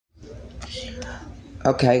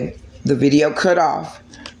Okay, the video cut off.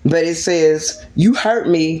 But it says, you hurt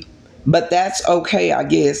me, but that's okay, I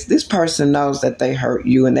guess. This person knows that they hurt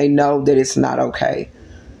you and they know that it's not okay.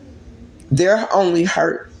 They're only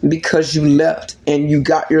hurt because you left and you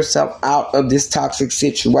got yourself out of this toxic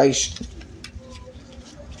situation.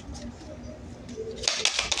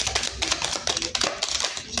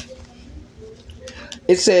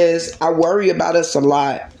 It says, I worry about us a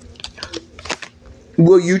lot.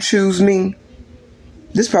 Will you choose me?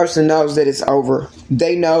 This person knows that it's over.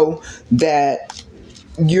 They know that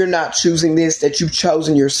you're not choosing this, that you've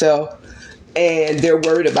chosen yourself. And they're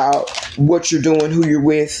worried about what you're doing, who you're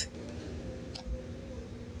with.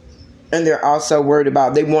 And they're also worried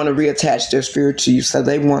about, they want to reattach their spirit to you, so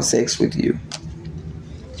they want sex with you.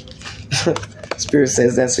 Spirit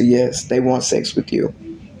says that's a yes. They want sex with you.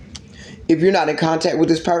 If you're not in contact with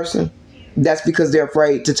this person, that's because they're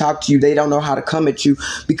afraid to talk to you. They don't know how to come at you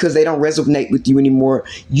because they don't resonate with you anymore.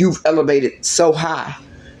 You've elevated so high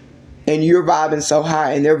and you're vibing so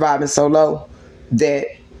high and they're vibing so low that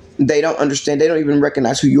they don't understand. They don't even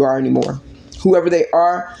recognize who you are anymore. Whoever they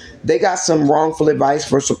are, they got some wrongful advice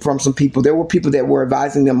from some people. There were people that were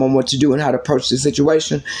advising them on what to do and how to approach the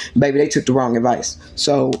situation. Baby, they took the wrong advice.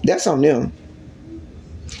 So that's on them.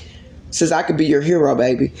 Says, I could be your hero,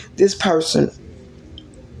 baby. This person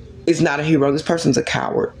is not a hero. This person's a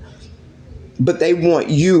coward. But they want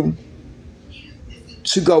you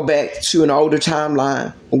to go back to an older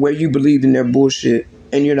timeline where you believed in their bullshit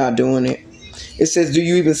and you're not doing it. It says, do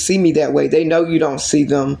you even see me that way? They know you don't see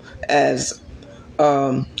them as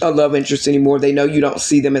a love interest anymore. They know you don't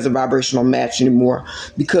see them as a vibrational match anymore.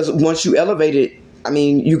 Because once you elevate it, I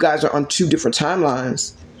mean, you guys are on two different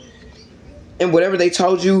timelines. And whatever they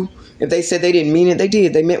told you, if they said they didn't mean it, they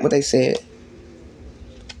did. They meant what they said.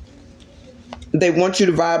 They want you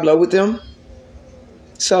to vibe low with them.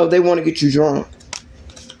 So they want to get you drunk.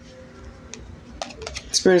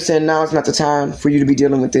 Spirit said now is not the time for you to be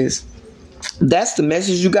dealing with this. That's the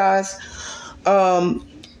message, you guys.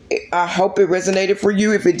 I hope it resonated for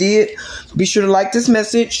you. If it did, be sure to like this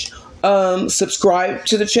message. Subscribe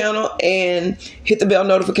to the channel and hit the bell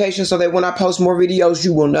notification so that when I post more videos,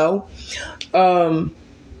 you will know.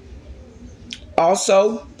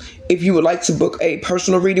 Also, if you would like to book a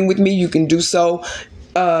personal reading with me, you can do so.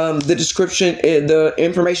 The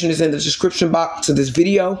information is in the description box to this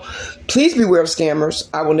video. Please beware of scammers.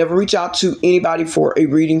 I will never reach out to anybody for a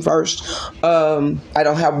reading first. I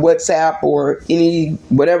don't have WhatsApp or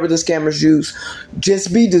whatever the scammers use.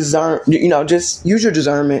 Just be just use your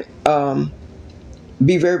discernment.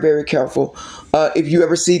 Be very, very careful. If you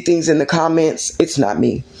ever see things in the comments, it's not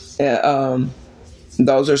me. Those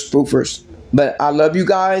are spoofers. But I love you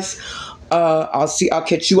guys. I'll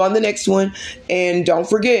catch you on the next one. And don't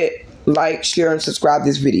forget, like, share, and subscribe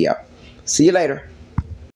this video. See you later.